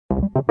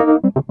Hello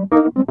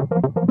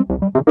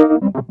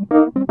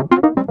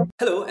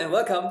and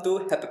welcome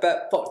to HAP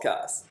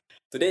Podcast.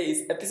 Today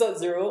is episode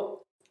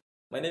 0.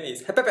 My name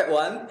is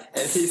HAP1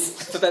 and he's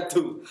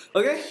HAP2.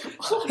 Okay?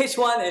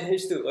 H1 and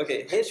H2.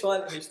 Okay,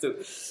 H1 and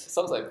H2.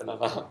 Sounds like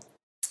banana.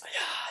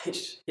 Yeah,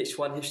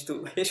 H1,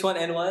 H2.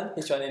 H1N1,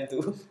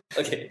 H1N2.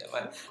 Okay, never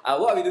mind.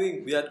 What are we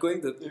doing? We are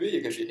going to... Maybe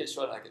you can be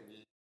H1, I can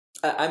be...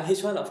 I'm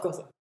H1, of course.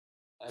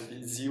 I'll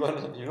be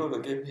Z1. You know the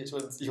game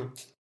H1,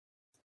 Z1.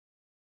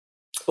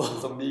 Oh,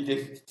 zombie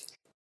game.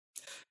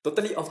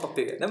 Totally off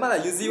topic. Never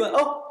mind, you Z1.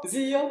 Oh,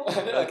 Z1.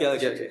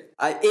 Okay.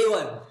 I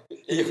A1.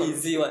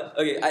 Z1.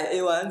 Okay, I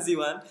A1,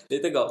 Z1.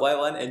 Later got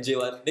Y1 and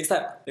J1. Next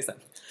time.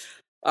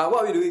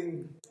 What are we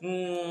doing?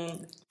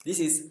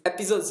 This is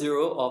episode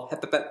 0 of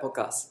HAP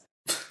Podcast.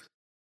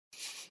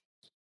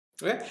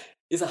 Okay?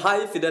 It's a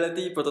high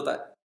fidelity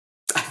prototype.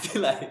 I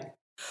feel like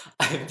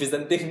I'm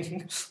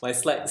presenting my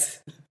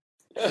slides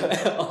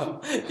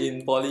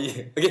in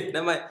poly. Okay,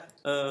 never mind.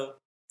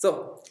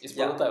 So it's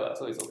prototype,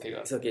 so it's okay.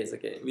 It's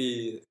okay.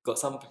 We got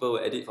some people will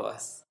edit for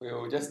us. We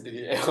will just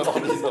delete all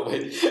this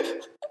already.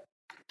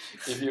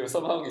 If you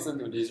somehow listen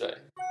to this, right?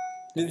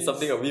 Means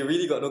something we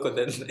really got no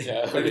content.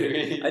 Yeah, okay.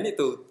 Really. I need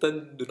to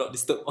turn do not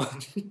disturb on.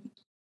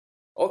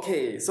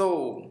 Okay,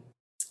 so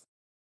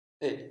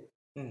hey,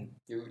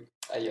 you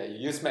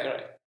use Mac,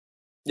 right?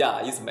 Yeah,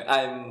 I use Mac.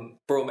 I'm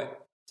pro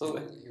Mac.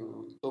 So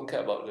you don't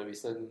care about the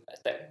recent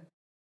attack?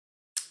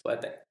 What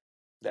attack?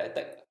 The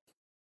attack.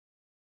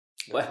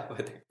 What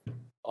attack?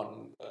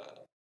 On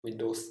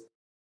Windows.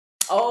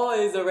 Oh,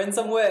 it's a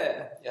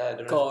ransomware. Yeah,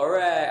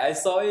 correct. I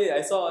saw it.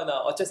 I saw on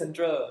Orchard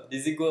Central,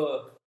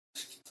 Dizzygo.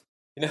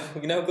 You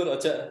never go to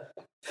Orchard.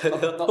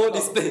 The whole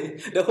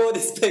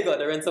display got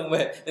the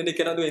ransomware, and they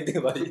cannot do anything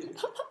about it.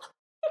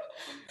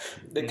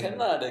 They can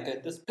lah. They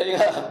can just pay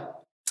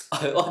lah.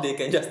 Or they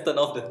can just turn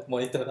off the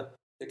monitor.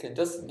 They can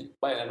just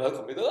buy another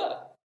computer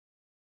lah.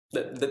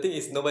 The thing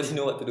is, nobody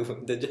know what to do.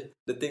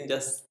 The thing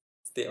just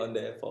stay on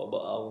there for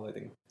about an hour, I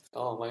think.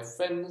 Oh, my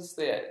friend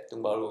stay at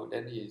Tiong Bahru.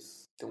 Then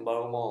his Tiong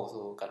Bahru Mall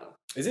also kena.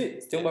 Is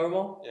it Tiong Bahru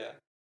Mall? Yeah.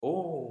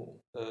 Oh.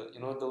 You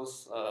know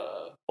those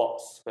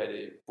box where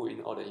they put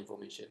in all the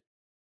information.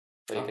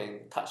 So you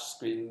can touch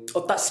screen.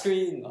 Oh, touch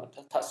screen.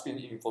 Touch screen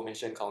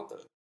information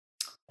counter.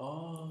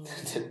 Oh.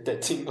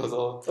 that thing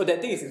also. Oh, that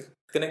thing is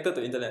connected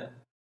to internet.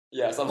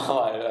 Yeah,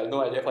 somehow I have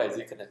no idea why is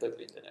it connected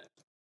to internet.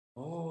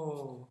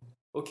 Oh.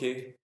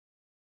 Okay.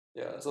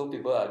 Yeah, so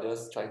people are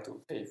just trying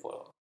to pay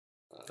for.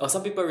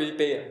 Some people really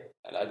pay.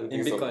 And I don't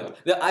in think Bitcoin.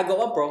 So. I got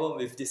one problem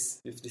with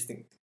this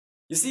thing.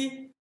 You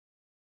see,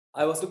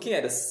 I was looking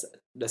at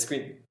the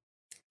screen.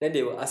 Then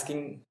they were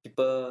asking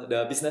people,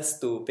 the business,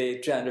 to pay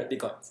 300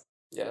 Bitcoins.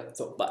 Yeah.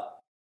 So, but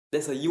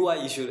there's a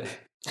UI issue.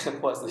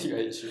 What's the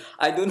UI issue?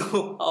 I don't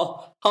know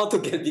how to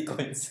get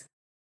Bitcoins.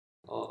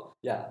 Oh.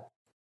 Yeah.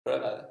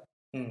 Right.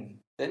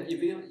 Then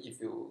even if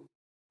you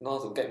know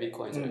how to get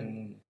Bitcoins,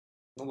 right?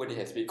 Nobody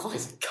has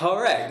Bitcoins.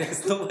 Correct.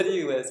 There's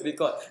nobody who has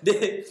Bitcoin.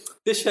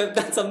 They should have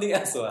done something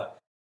else.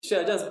 Should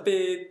have just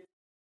paid.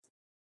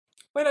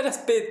 Why not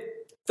just pay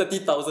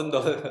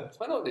 $30,000?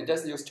 Why not they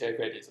just use share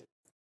credits?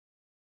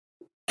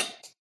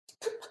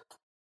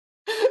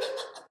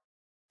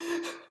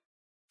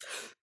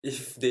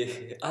 If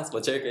they ask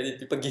for share credit,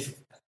 people give.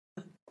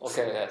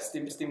 Okay, yeah,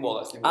 Steam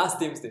Wallet. Steam.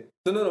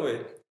 No,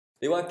 wait.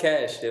 They want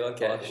cash. They want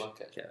cash.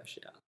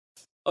 Yeah.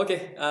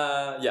 Okay.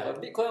 Yeah.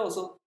 But Bitcoin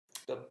also,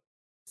 the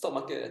stock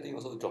market, I think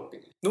also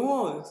dropping.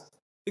 No,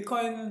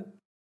 Bitcoin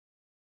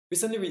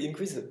recently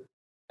increased.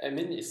 I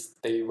mean, it's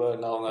stable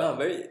now.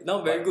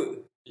 Very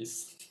good.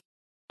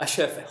 I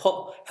should have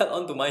held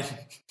on to mine.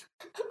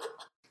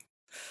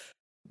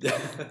 Yeah.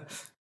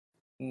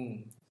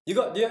 Do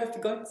you have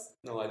Bitcoins?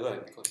 No, I don't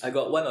have Bitcoins. I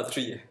got 1 or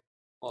 3.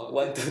 Oh,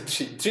 1, 2,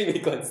 3. 3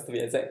 Bitcoins to be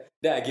exact.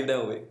 Then I give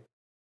them away.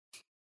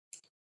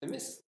 That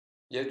means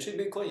you have 3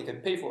 Bitcoin, you can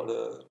pay for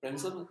the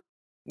ransom?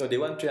 No, they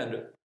want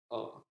 300.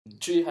 Oh,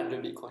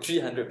 300 Bitcoins.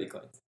 300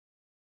 Bitcoins.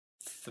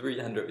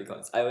 300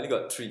 Bitcoins. I only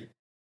got 3.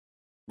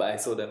 But I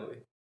sold them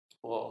away.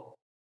 Wow.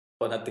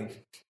 For nothing.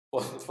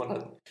 For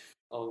nothing.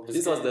 Oh,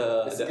 this was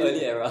the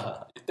early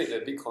era. You take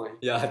the Bitcoin.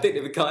 Yeah, I take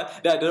the Bitcoin.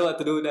 Then I don't know what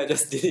to do. Then I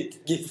just did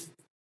it. Give.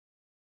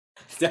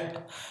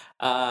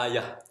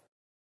 Yeah.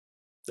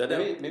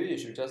 Maybe you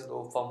should just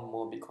go farm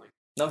more Bitcoin.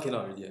 Now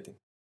cannot already, I think.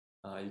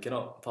 You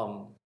cannot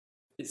farm.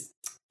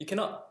 You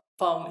cannot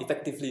farm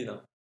effectively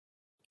now.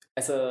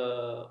 As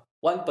a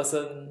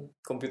one-person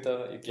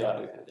computer, you cannot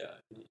do it.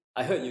 Yeah.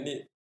 I heard you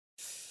need.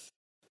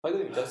 Why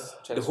don't you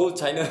just the whole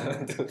China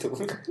to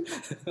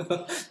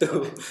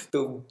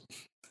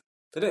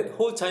that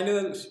whole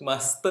China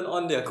must turn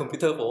on their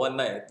computer for one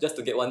night just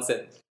to get 1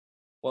 cent,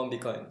 1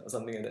 Bitcoin or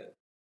something like that.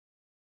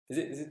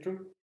 Is it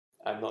true?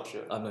 I'm not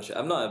sure. I'm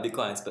not a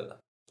Bitcoin expert.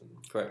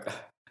 Correct.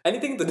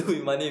 Anything to do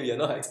with money, we are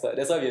not expert.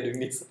 That's why we are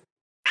doing this.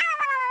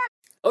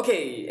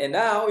 Okay, and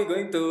now we're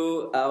going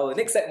to our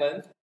next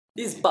segment.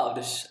 This is part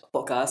of the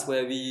podcast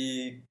where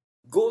we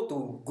go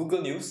to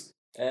Google News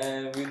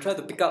and we try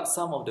to pick up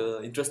some of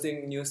the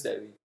interesting news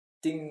that we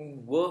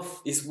think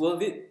is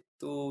worth it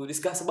to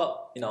discuss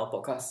about in our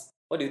podcast.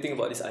 What do you think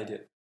about this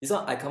idea? This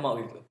one I come up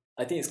with.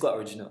 I think it's quite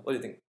original. What do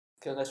you think?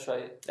 Okay, let's try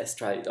it. Let's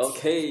try it.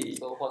 Okay.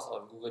 So what's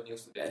on Google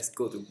News today? Let's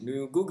go to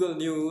Google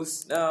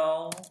News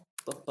now.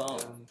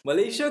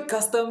 Malaysia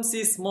Customs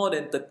sees more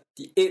than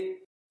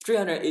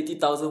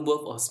 380,000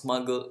 worth of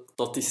smuggled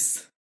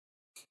tortoise.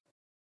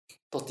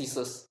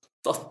 Tortoises.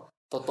 Tor-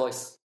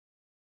 Tortoise.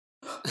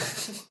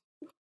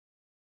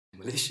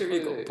 Malaysia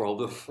really got a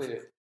problem.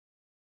 Wait.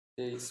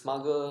 They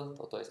smuggle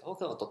tortoise. What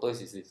kind of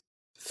tortoise is this?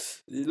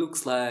 It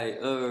looks like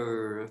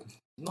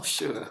not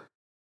sure.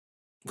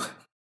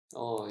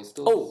 Oh, it's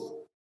too.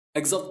 Oh,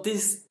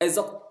 exotic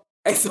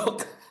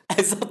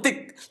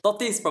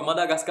tortoise from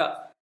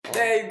Madagascar.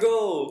 There you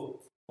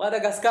go,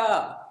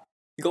 Madagascar.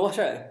 You got watch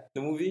right?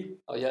 The movie.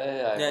 Oh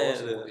yeah. I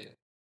watched the the- movie.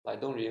 I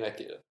don't really like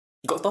it.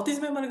 Got tortoise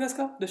man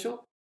Madagascar the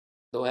show.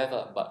 Don't have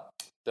but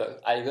the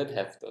island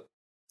have the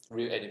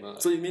real animal.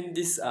 So you mean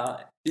this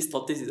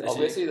tortoise is actually?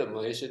 Obviously the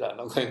Malaysians are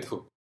not going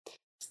to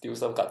steal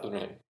some cartoon,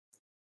 right?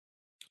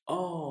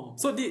 Oh,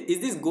 so is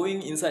this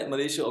going inside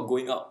Malaysia or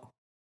going out?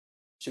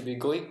 Should be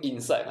going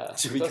inside,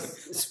 Should be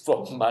because it's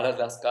from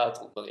Madagascar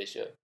to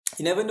Malaysia.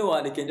 You never know.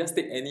 They can just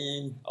take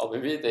any Or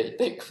maybe they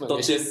take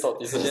Malaysian tortoise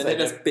tortoises and then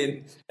just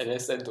paint. and then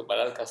send to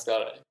Madagascar,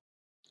 right?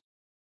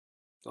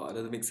 Oh, that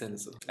doesn't make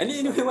sense.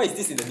 Anyway, why is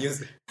this in the news?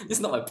 This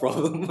is not my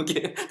problem.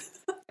 Okay.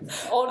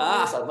 All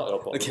news are not your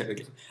problem.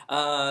 Okay.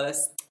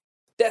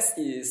 That's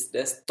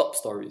top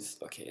stories.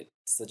 Okay,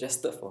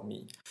 suggested for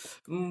me.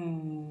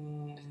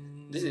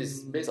 This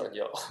is based on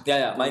your.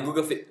 Yeah. My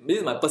Google feed. This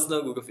is my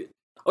personal Google feed.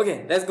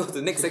 Okay, let's go to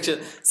the next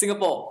section.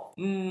 Singapore.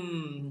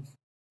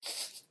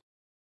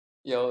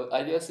 Your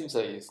idea seems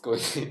like it's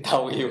going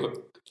downhill.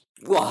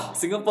 Wow,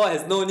 Singapore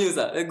has no news.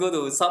 Let's go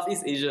to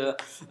Southeast Asia.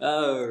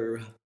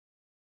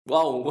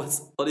 Wow,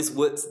 what's all these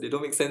words? They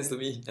don't make sense to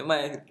me. Am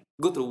I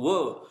go to the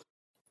world?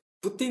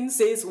 Putin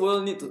says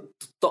world need to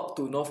talk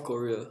to North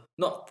Korea,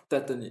 not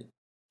threaten it.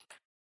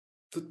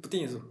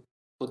 Putin is who?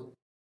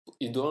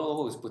 You don't know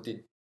who is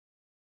Putin.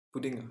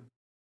 Pudding.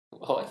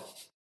 What?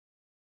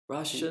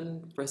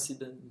 Russian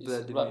President It's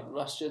Vladimir.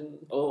 Russian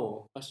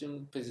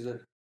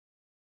president.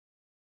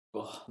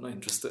 Oh, not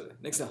interested.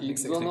 Next. You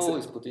don't know who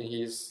is Putin.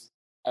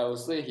 I would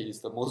say he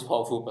is the most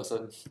powerful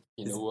person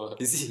in the world.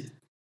 Is he?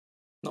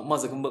 Not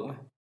Mark Zuckerberg, man.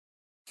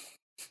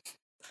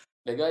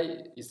 The guy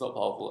is not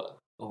powerful,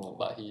 Oh.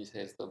 but he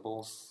has the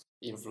most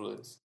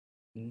influence.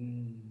 There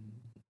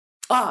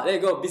you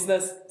go.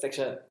 Business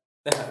section.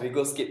 We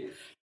go skip.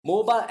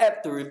 Mobile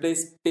app to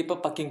replace paper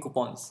parking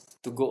coupons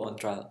to go on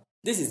trial.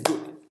 This is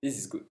good. We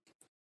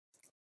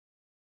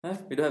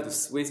don't have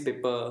to waste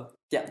paper.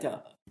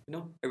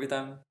 Every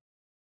time.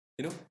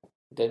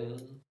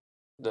 Then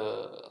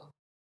the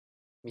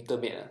meter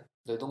maid,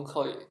 they don't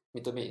call it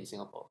meter maid in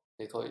Singapore.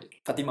 They call it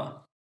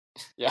Fatima.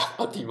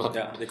 Fatima.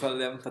 Yeah, they call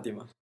them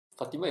Fatima.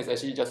 Fatima is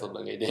actually just a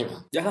Malay name.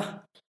 Yeah,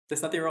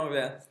 there's nothing wrong with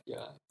that.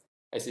 Yeah,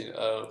 as in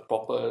a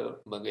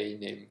proper Malay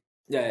name.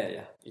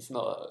 Yeah. It's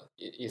not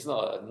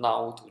a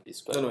noun to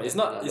describe. No, it's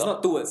not. It's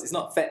not two words. It's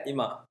not Fat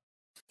Ima.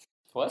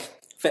 What?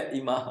 Fat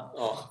Ima.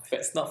 Oh,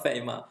 It's not Fat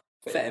Ima.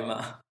 Fat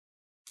Ima.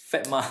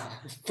 Fat Ma.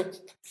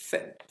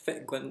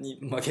 Fat Guan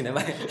Yin. Okay, never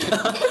mind.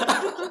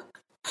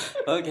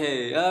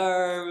 Okay.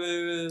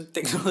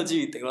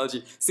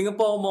 Technology.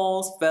 Singapore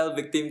malls fell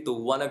victim to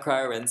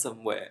Wannacry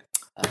Ransomware.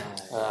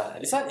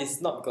 This one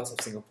is not because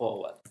of Singapore or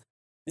what.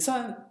 This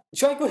one,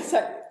 should I go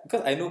inside?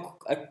 Because I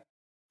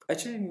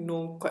actually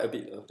know quite a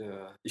bit of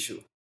the issue.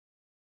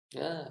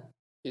 yeah.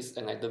 It's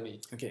enlightened me.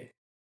 Okay.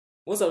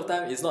 Most of the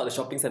time, it's not the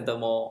shopping center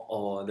mall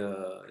or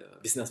the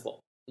business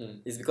fault.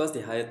 It's because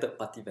they hire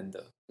third-party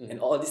vendor. And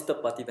all these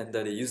third-party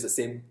vendor, they use the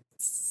same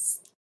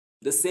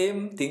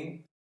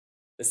thing,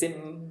 the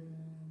same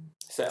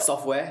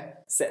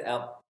software set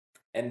up.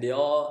 And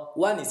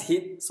one is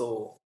hit,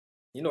 so,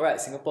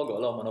 right, Singapore got a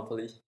lot of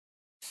monopoly.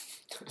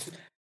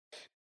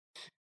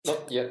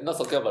 Not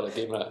talking about the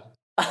game, right?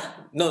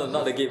 No,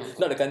 not the game,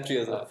 not the country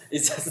also.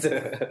 It's just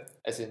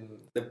As in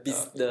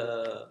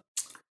the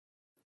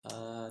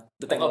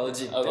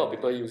technology. A lot of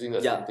people using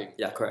the same thing.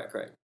 Yeah, correct.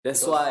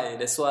 That's why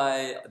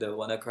the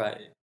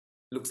Wannacry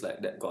looks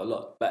like that got a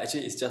lot. But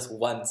actually it's just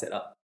one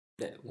setup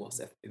that was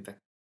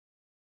infected.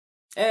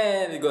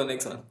 And we go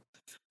next one.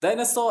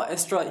 Dinosaur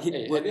asteroid hit.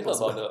 Hey, have you heard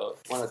about the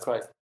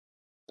Wannacry?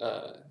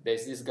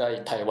 There's this guy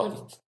in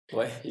Taiwan.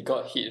 Why? He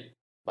got hit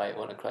by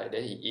Wannacry.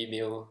 Then he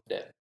emailed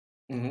them.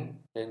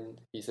 Then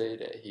he said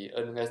that he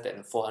earned less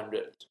than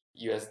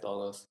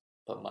 $400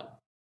 per month.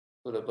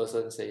 So the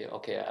person say,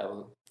 okay, I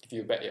will give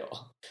you back your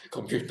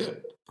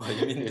computer. What do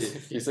you mean?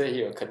 He said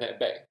he will connect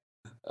back.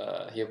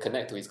 He'll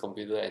connect to his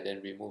computer and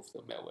then remove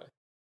the malware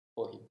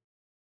for him.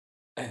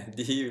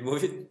 Did he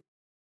remove it?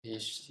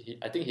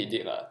 I think he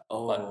did lah.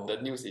 Oh. But the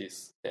news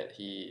is that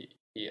he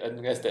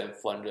earned less than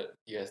 $400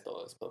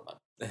 per month.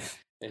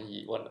 And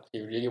he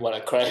really want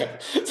to cry.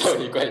 So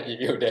he go and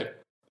email them.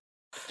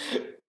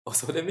 Oh,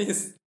 so that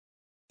means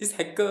this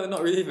hacker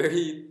not really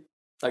very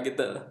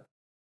targeted.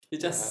 He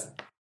just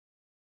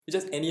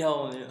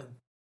anyhow. Yeah.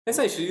 That's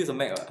why you should use a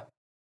Mac.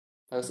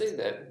 I would say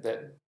that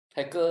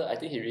hacker, I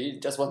think he really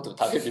just want to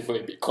target people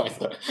in Bitcoin.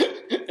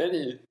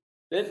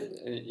 then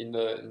in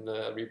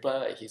the reply,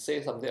 like, he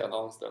said something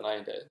along the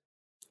line that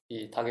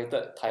he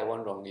targeted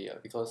Taiwan wrongly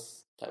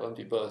because Taiwan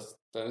people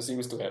don't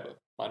seem to have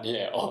money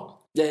at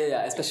all.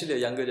 Yeah. Especially the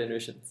younger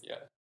generations. Yeah.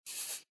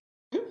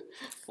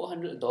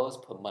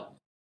 $400 per month.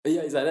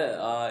 Yeah, it's like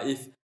that.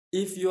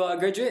 If you are a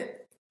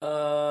graduate,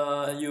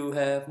 you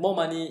have more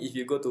money if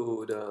you go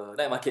to the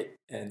night market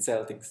and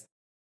sell things.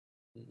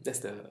 That's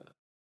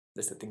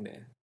the thing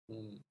there.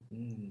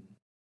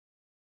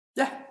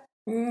 Yeah.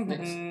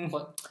 Next,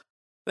 what?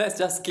 Let's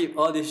just skip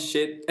all this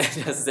shit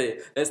and just say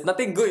there's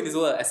nothing good in this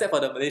world except for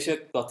the Malaysian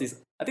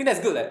tortoise. I think that's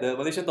good, like the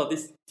Malaysian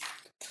tortoise.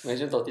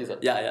 Malaysian tortoise?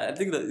 Yeah. I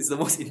think that it's the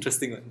most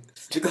interesting one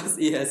because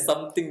it has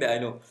something that I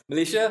know.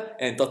 Malaysia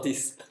and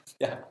tortoise.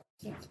 Yeah.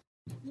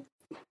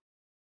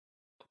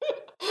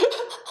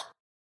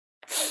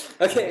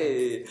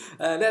 Okay,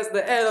 that's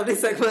the end of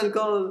this segment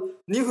called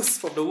News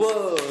from the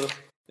World.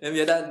 And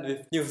we are done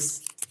with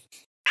news.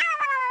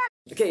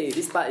 Okay,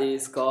 this part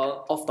is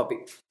called Off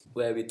Topic,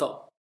 where we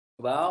talk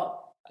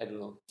about, I don't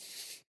know.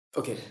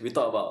 Okay, we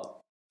talk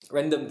about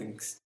random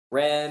things.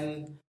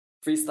 Rant,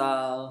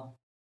 freestyle.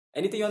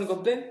 Anything you want to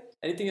complain?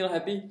 Anything you're not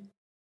happy?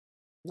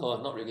 No,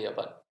 not really,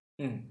 but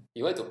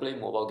you like to play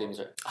mobile games,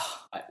 right?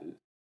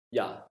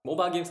 Yeah,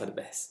 mobile games are the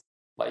best.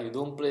 But you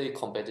don't play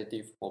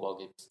competitive mobile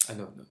games. I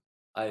know.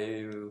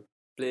 I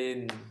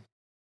play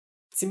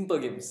simple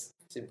games.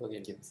 Simple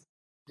games.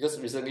 Because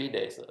recently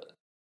there's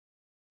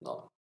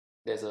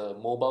a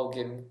mobile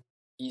game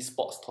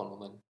esports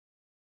tournament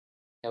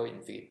held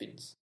in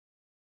Philippines.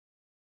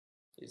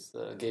 It's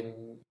a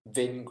game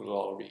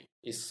Vainglory.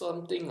 It's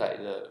something like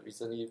the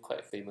recently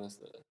quite famous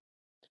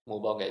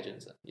Mobile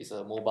Legends. It's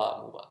a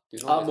MOBA. Do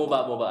you know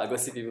MOBA. I got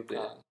see people play.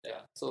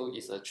 Yeah. So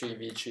it's a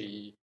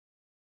 3v3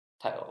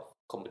 type of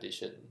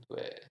competition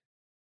where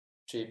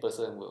 3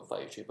 person will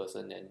fight 3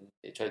 person and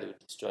they try to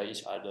destroy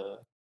each other.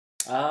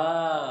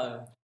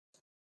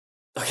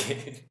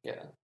 Okay.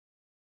 Yeah.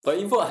 For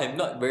info, I'm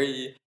not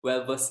very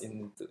well versed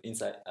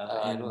inside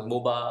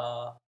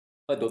MOBA,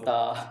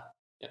 Dota,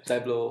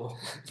 Diablo,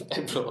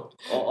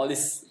 all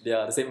this. They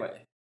are the same,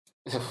 right?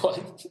 What?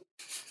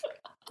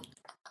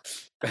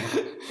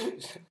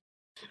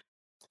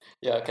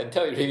 Yeah, I can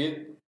tell you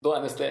really don't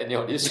understand any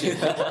of this shit.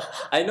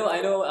 I know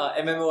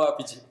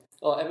MMORPG.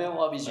 Oh,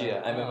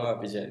 MMORPG. MMORPG, I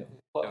know.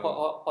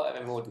 What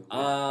MMO do you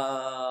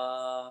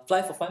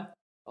Fly for fun.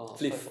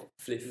 Fliff.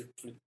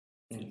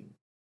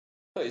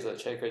 So it's a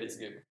cherry credits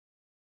game.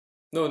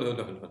 No.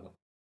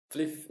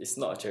 Fliff is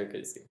not a cherry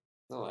credits game.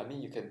 No, I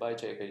mean you can buy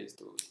cherry credits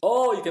too.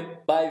 Oh, you can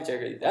buy cherry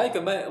credits. Yeah, you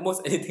can buy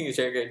almost anything with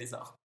cherry credits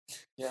now.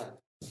 Yeah.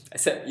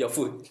 Except your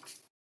food.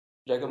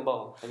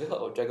 Dragonbound. Have you heard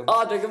of Dragonbound?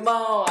 Oh,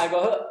 Dragonbound. I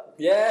got heard.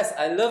 Yes,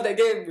 I love that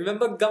game.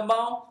 Remember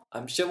Gunbound?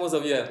 I'm sure most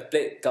of you have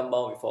played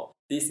Gunbound before.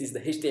 This is the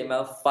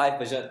HTML5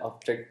 version of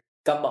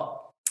Gunbound.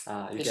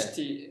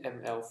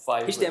 HTML5.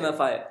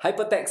 HTML5,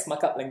 hypertext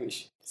markup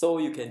language. So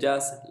you can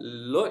just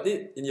load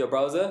it in your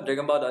browser,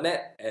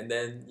 dragonbound.net, and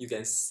then you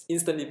can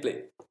instantly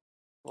play.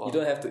 Wow. You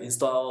don't have to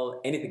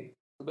install anything.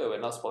 Too bad we're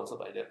not sponsored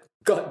by them.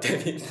 God damn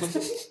it.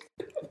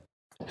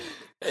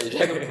 Hey,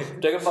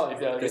 Dragonbound,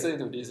 if you are listening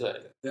to this,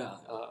 right? Yeah.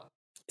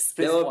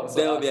 There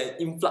will be an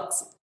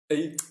influx.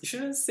 You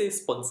shouldn't say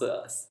sponsor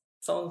us.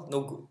 Sounds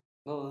no good.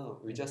 No.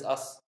 We just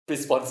ask,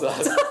 please sponsor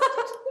us.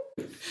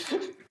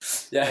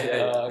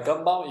 Yeah.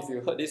 Gunbound, if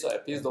you heard this,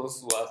 right, please don't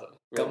sue us.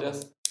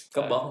 Gunbound.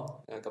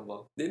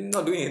 Gunbound. They're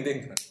not doing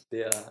anything.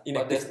 They are inactive.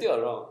 But they're still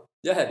around.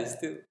 Yeah, they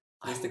still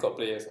got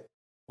players.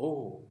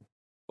 Oh,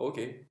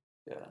 okay.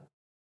 Yeah.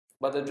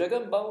 But the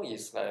Dragonbound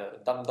is like a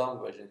dumbed down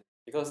version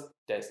because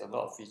there's a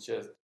lot of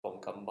features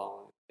from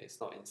Gunbound. It's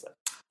not inside.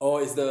 Oh,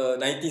 it's the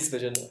 90s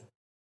version.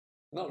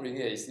 Not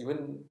really. It's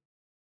even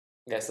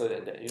lesser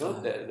than that. You know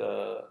that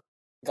the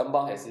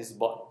Gunbound has this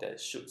board that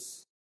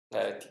shoots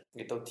like a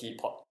little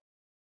teapot,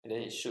 and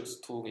then it shoots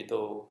 2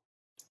 little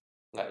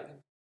like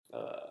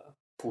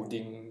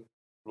pudding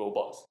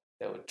robots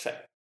that will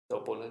track the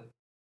opponent.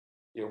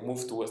 It will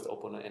move towards the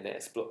opponent and then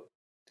explode.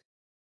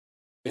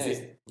 It's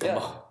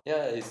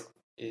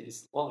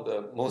one of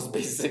the most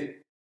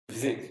basic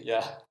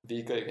vehicle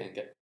you can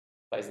get,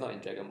 but it's not in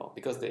Dragonbound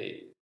because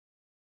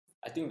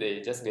I think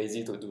they just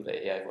lazy to do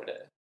the AI for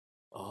that.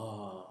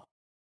 Oh,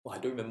 I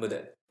don't remember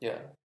that. Yeah,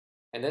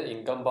 and then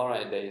in Gunbound,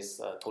 right, there is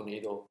a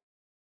tornado.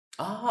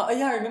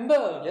 Yeah, I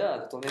remember. Yeah,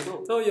 the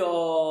tornado. So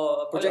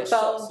your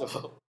projectile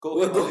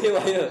will go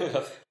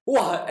haywire.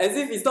 Wow, as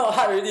if it's not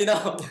hard already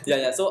now.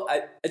 Yeah. So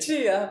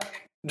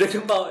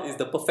Dragonbound is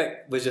the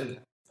perfect version.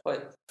 Why?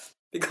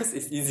 Because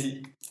it's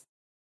easy.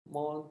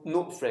 More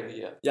noob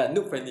friendly. Yeah,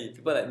 noob friendly.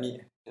 People like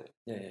me.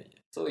 Yeah.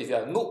 So if you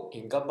are noob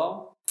in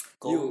Gunbound,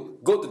 you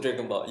go to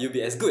Dragonbound. You'll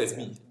be as good as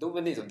me. Don't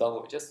even need to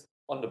download, just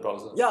on the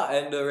browser. Yeah,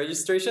 and the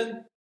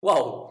registration,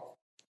 wow,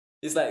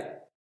 it's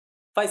like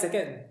 5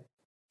 seconds.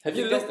 Have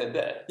you looked at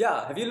that?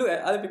 Yeah, have you looked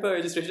at other people's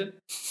registration?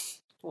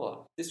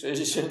 Wow, this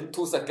registration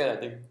 2 seconds, I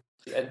think.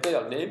 You enter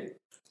your name,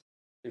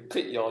 you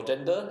click your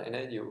gender, and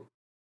then you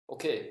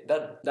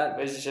done.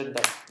 Registration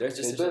done. They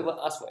don't even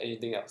ask for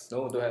anything else.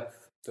 No, don't have.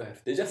 to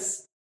have. They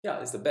just,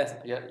 it's the best.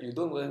 Yeah, you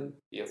don't even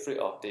be afraid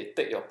of they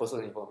take your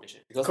personal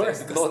information because Correct,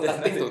 there's because there's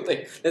nothing to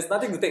take. There's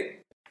nothing to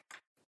take.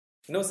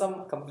 You know,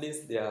 some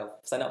companies, their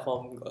sign up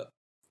form got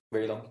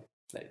very long,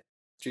 like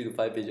 3 to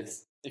 5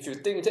 pages. If you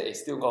think that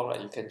it's still gone,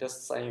 right, you can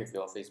just sign with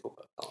your Facebook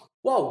account.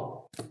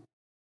 Wow!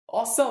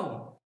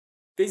 Awesome!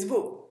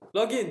 Facebook,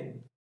 login.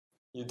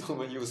 You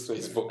don't even use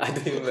Facebook. I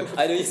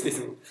don't use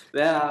Facebook.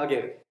 Yeah,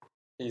 okay.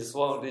 He's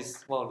one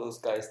of those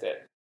guys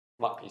that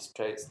Mark is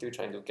still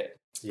trying to get.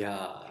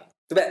 Yeah.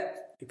 Too bad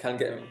you can't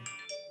get me.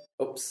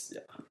 Oops.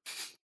 Yeah.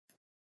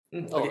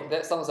 Okay.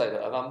 That sounds like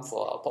the alarm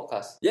for our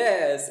podcast.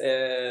 Yes,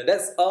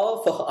 that's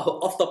all for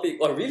our off topic.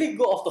 Or really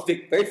go off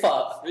topic very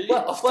far. Really?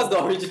 What's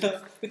the original?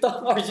 We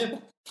thought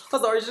original.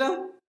 What's the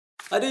original?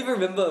 I don't even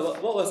remember.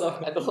 What was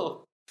our... I don't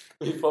know.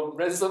 From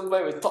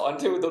ransomware we talk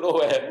until we don't know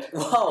where.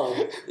 Wow.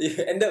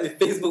 It ended with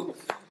Facebook.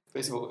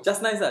 Facebook.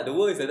 Just nice, the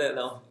world is like that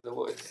now. The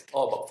world is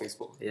all about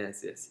Facebook.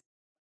 Yes.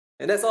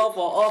 And that's all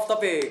for off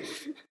topic.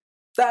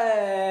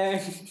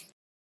 Thanks.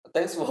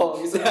 Thanks for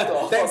listening to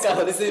our Thanks podcast.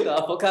 for listening to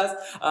our podcast.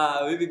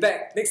 We'll be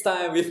back next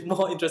time with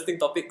more interesting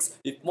topics,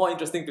 with more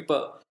interesting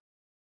people.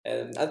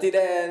 And until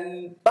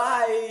then,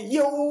 bye!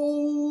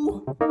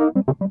 Yo!